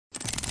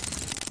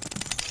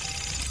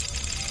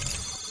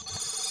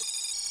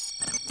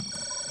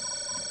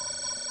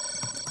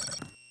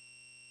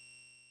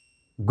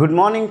Good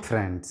morning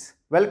friends.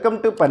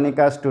 Welcome to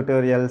Parnika's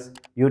Tutorials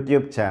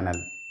YouTube channel.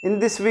 In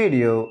this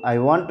video, I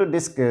want to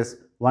discuss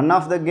one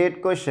of the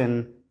gate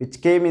question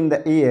which came in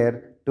the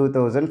year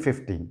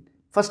 2015.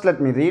 First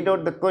let me read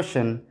out the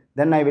question,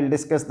 then I will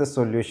discuss the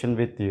solution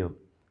with you.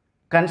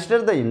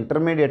 Consider the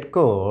intermediate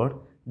code.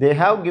 They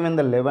have given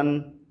the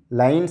 11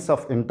 lines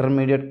of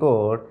intermediate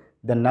code,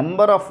 the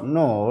number of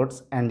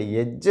nodes and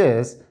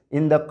edges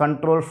in the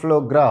control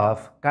flow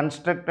graph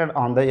constructed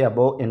on the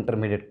above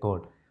intermediate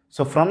code.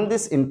 So from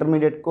this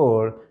intermediate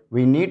code,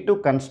 we need to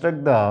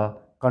construct the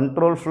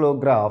control flow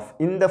graph.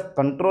 In the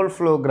control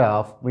flow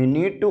graph, we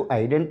need to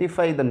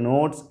identify the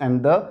nodes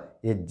and the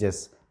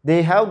edges.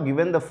 They have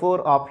given the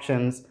 4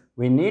 options.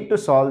 We need to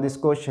solve this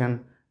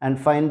question and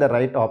find the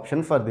right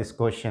option for this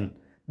question.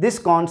 This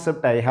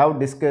concept I have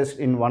discussed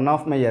in one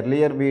of my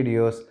earlier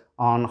videos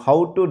on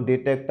how to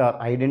detect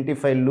or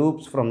identify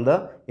loops from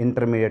the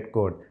intermediate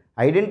code.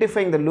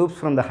 Identifying the loops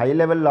from the high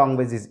level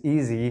language is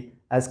easy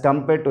as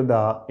compared to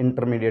the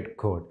intermediate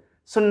code.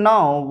 So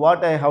now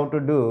what I have to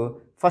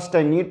do, first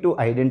I need to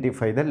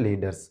identify the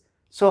leaders.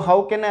 So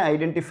how can I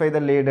identify the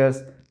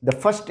leaders? The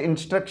first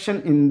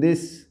instruction in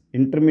this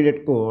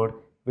intermediate code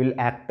will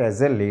act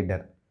as a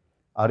leader.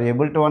 Are you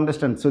able to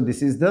understand? So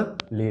this is the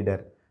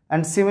leader.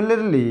 And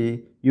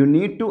similarly, you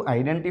need to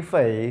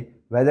identify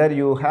whether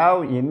you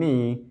have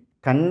any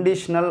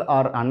conditional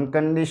or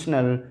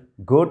unconditional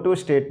go-to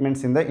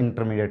statements in the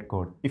intermediate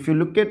code. If you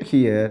look at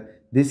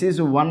here, this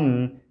is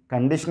one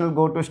conditional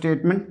go-to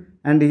statement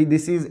and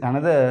this is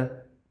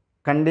another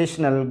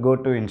conditional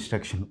go-to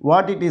instruction.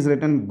 What it is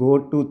written? Go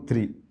to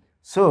 3.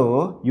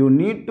 So you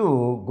need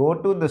to go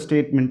to the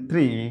statement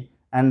 3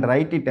 and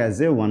write it as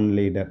a one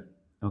leader.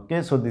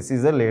 Okay, so this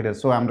is a leader.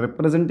 So I am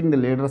representing the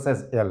leaders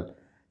as L.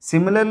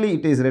 Similarly,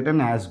 it is written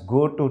as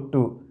go to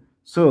 2.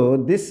 So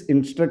this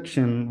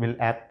instruction will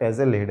act as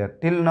a leader.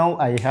 Till now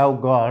I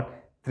have got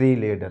 3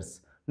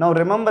 leaders. Now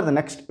remember the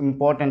next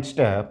important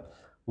step.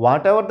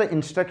 Whatever the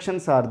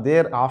instructions are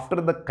there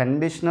after the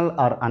conditional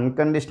or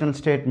unconditional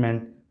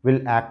statement will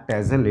act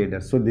as a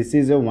leader. So this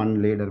is a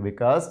one leader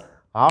because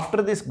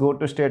after this go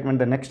to statement,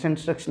 the next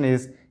instruction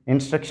is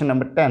instruction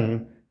number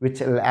 10,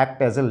 which will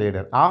act as a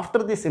leader.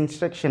 After this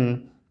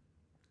instruction,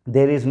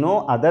 there is no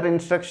other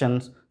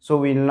instructions, so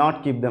we will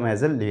not keep them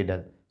as a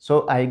leader.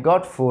 So I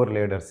got 4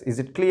 leaders. Is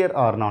it clear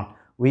or not?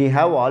 We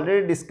have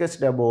already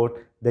discussed about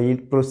the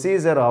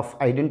procedure of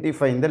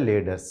identifying the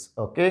leaders.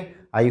 Okay,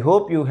 I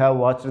hope you have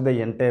watched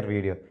the entire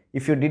video.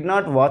 If you did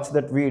not watch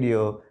that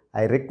video,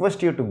 I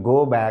request you to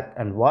go back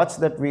and watch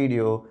that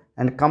video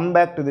and come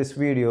back to this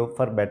video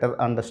for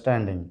better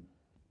understanding.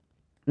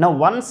 Now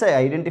once I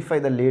identify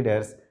the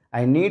leaders,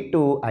 I need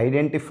to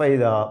identify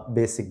the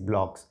basic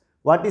blocks.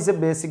 What is a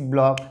basic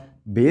block?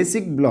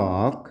 Basic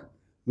block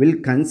will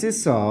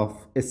consist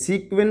of a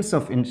sequence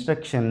of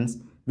instructions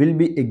will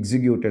be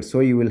executed.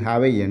 So you will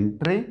have a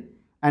entry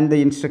and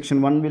the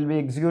instruction 1 will be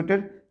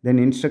executed, then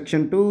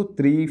instruction 2,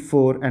 3,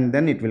 4 and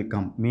then it will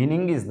come.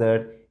 Meaning is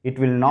that it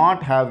will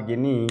not have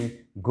any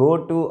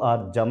go to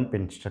or jump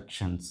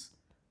instructions.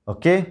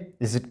 Okay,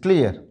 is it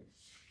clear?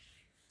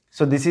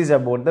 So this is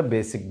about the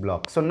basic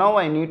block. So now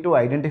I need to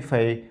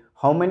identify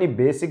how many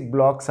basic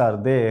blocks are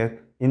there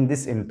in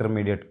this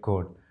intermediate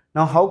code.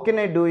 Now how can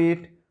I do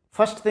it?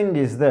 First thing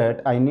is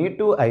that I need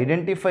to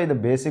identify the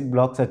basic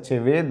block such a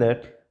way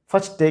that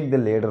first take the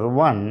leader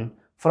 1.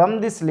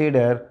 From this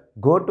leader,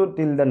 go to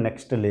till the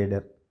next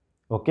leader.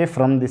 Okay,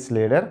 from this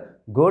leader,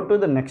 go to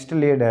the next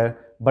leader,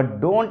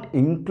 but don't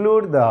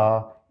include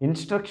the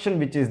instruction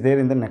which is there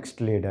in the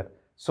next leader.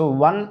 So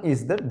 1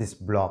 is this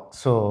block.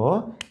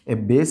 So a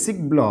basic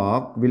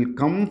block will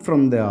come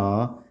from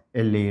a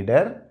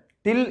leader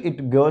till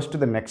it goes to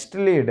the next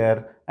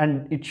leader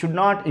and it should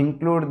not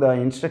include the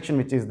instruction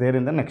which is there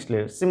in the next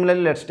leader.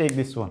 Similarly, let's take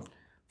this one.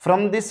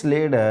 From this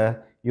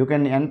leader, you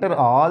can enter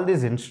all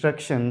these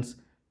instructions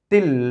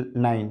till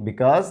 9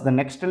 because the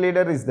next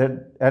leader is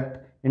that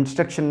at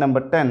instruction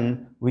number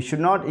 10. We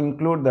should not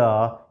include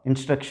the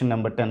instruction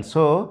number 10.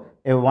 So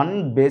a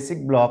one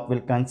basic block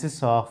will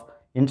consist of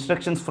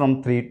instructions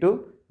from 3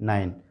 to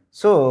 9.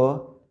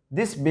 So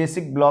this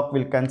basic block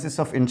will consist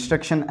of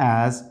instruction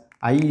as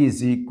I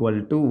is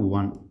equal to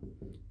 1.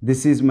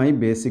 This is my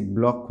basic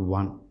block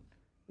 1.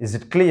 Is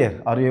it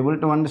clear? Are you able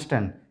to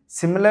understand?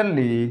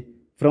 Similarly,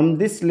 from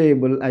this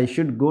label I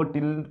should go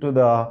till to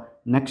the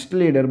next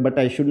leader, but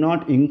I should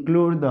not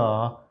include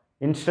the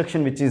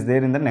instruction which is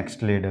there in the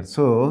next leader.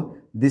 So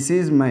this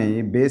is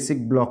my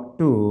basic block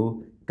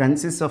 2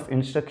 consists of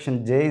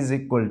instruction j is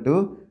equal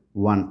to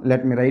 1.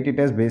 Let me write it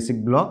as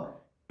basic block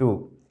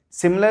 2.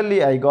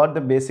 Similarly, I got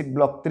the basic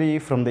block 3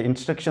 from the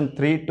instruction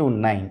 3 to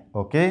 9.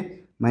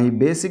 Okay, my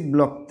basic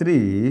block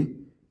 3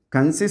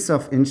 consists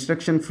of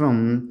instruction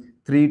from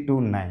 3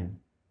 to 9.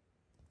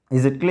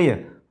 Is it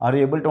clear? Are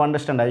you able to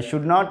understand? I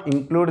should not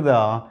include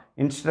the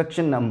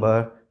instruction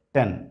number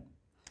 10.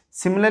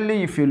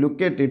 Similarly, if you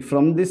look at it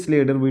from this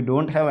leader, we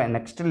don't have a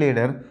next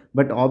leader,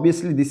 but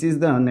obviously this is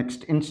the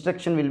next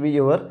instruction will be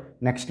your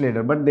next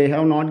leader, but they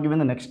have not given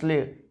the next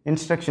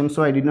instruction,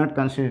 so I did not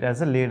consider it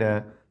as a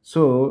leader.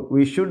 So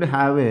we should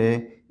have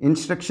a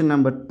instruction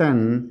number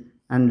 10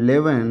 and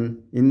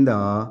 11 in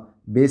the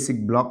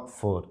basic block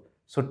 4.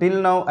 So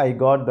till now I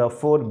got the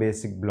 4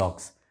 basic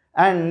blocks,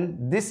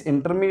 and this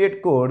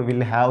intermediate code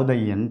will have the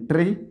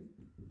entry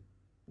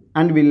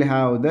and will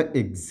have the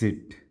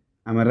exit.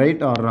 Am I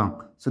right or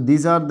wrong? So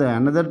these are the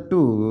another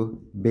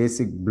 2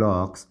 basic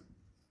blocks.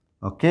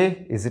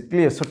 Okay, is it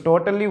clear? So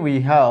totally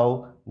we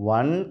have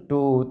 1,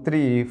 2,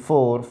 3,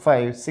 4,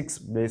 5, 6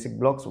 basic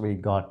blocks we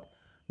got.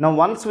 Now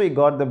once we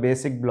got the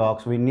basic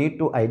blocks, we need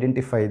to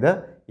identify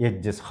the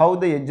edges. How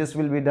the edges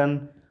will be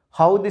done?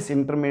 How this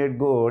intermediate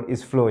code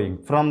is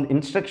flowing. From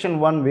instruction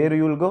 1, where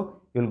you will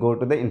go? You will go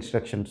to the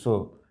instruction.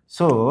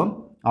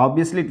 So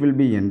obviously it will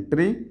be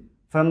entry.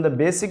 From the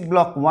basic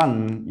block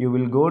 1, you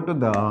will go to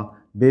the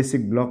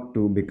basic block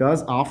 2,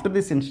 because after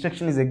this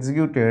instruction is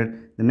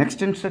executed, the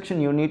next instruction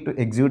you need to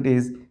execute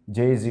is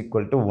j is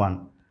equal to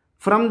 1.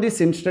 From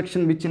this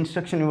instruction, which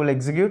instruction you will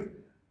execute?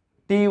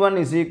 T1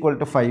 is equal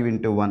to 5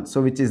 into 1.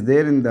 So which is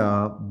there in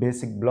the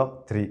basic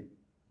block 3.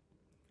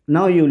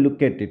 Now you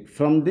look at it.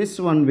 From this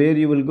one, where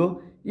you will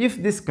go?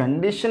 If this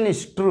condition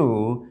is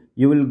true,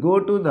 you will go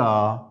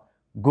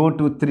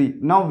to 3.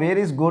 Now where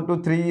is go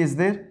to 3 is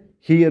there?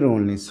 Here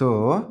only.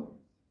 So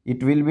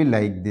it will be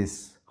like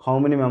this. How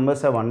many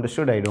members have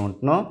understood? I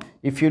don't know.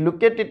 If you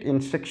look at it,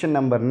 instruction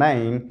number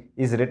 9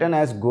 is written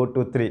as go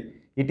to 3.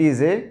 It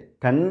is a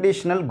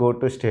conditional go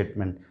to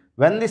statement.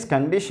 When this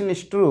condition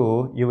is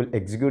true, you will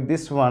execute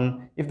this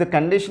one. If the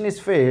condition is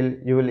failed,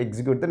 you will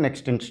execute the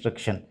next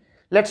instruction.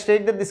 Let's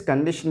take that this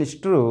condition is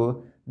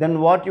true.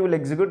 Then what you will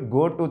execute?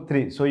 Go to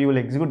 3. So you will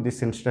execute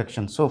this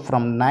instruction. So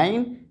from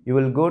 9, you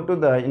will go to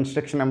the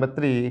instruction number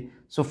 3.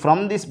 So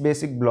from this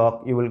basic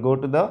block, you will go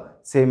to the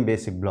same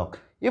basic block.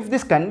 If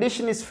this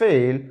condition is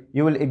failed,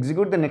 you will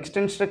execute the next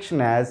instruction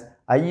as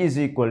I is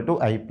equal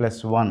to I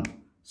plus 1.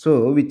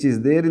 So which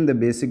is there in the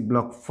basic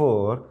block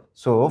 4.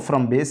 So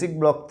from basic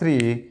block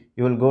 3,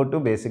 you will go to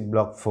basic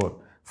block 4.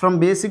 From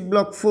basic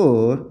block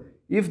 4,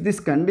 if this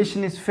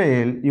condition is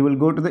failed, you will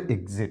go to the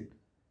exit.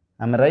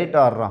 Am I right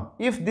or wrong?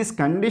 If this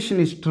condition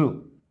is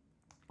true,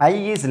 I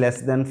is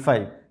less than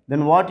 5,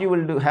 then what you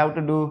will have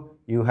to do?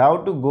 You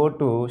have to go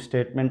to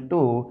statement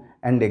 2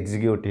 and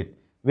execute it.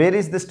 Where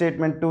is the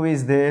statement 2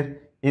 is there?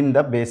 In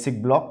the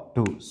basic block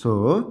 2.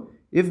 So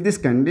if this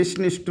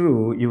condition is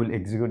true, you will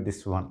execute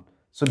this one.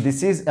 So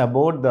this is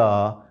about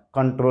the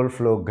control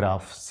flow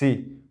graph.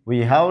 See, we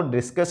have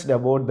discussed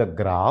about the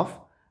graph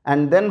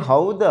and then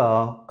how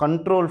the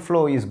control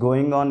flow is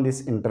going on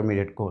this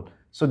intermediate code.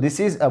 So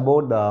this is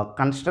about the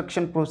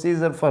construction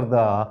procedure for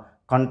the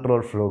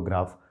control flow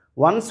graph.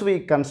 Once we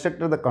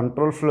constructed the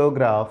control flow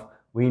graph,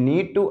 we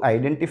need to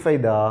identify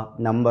the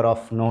number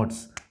of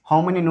nodes.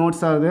 How many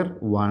nodes are there?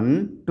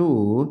 1,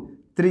 2,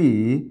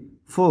 3,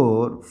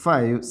 4,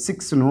 5,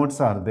 6 nodes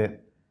are there.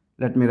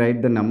 Let me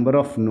write the number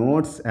of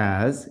nodes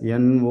as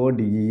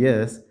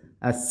NODES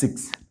as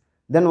 6.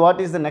 Then what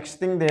is the next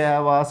thing they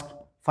have asked?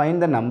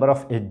 Find the number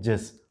of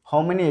edges.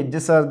 How many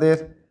edges are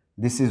there?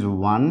 This is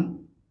 1,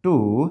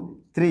 2,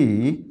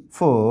 3,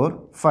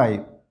 4,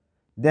 5.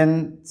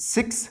 Then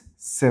 6,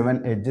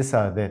 7 edges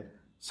are there.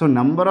 So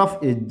number of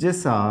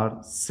edges are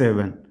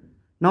 7.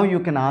 Now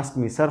you can ask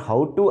me, sir,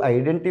 how to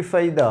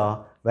identify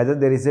whether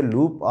there is a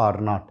loop or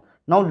not.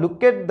 Now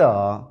look at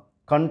the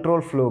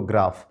control flow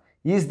graph.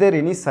 Is there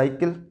any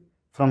cycle?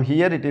 From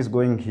here it is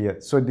going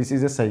here. So this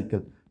is a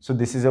cycle. So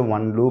this is a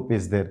one loop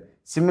is there.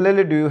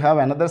 Similarly, do you have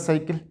another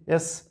cycle?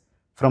 Yes.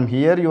 From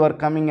here you are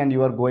coming and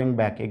you are going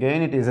back.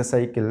 Again it is a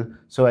cycle.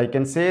 So I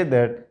can say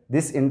that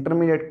this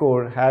intermediate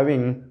code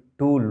having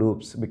 2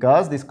 loops,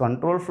 because this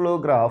control flow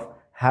graph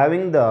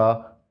having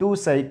the 2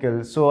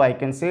 cycles. So I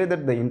can say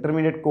that the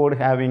intermediate code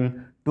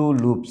having 2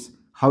 loops.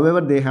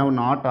 However, they have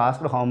not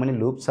asked how many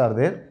loops are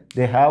there.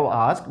 They have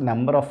asked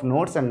number of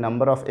nodes and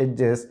number of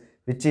edges,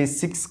 which is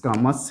 6,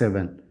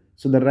 7.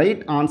 So the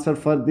right answer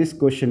for this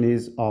question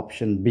is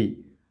option B.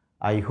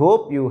 I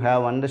hope you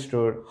have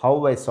understood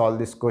how I solved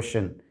this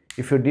question.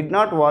 If you did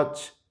not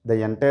watch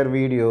the entire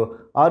video,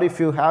 or if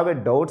you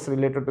have doubts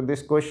related to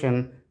this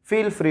question,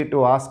 feel free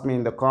to ask me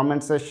in the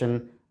comment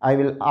section. I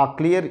will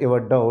clear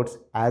your doubts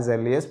as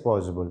early as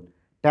possible.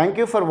 Thank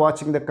you for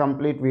watching the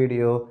complete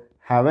video.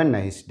 Have a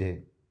nice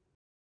day.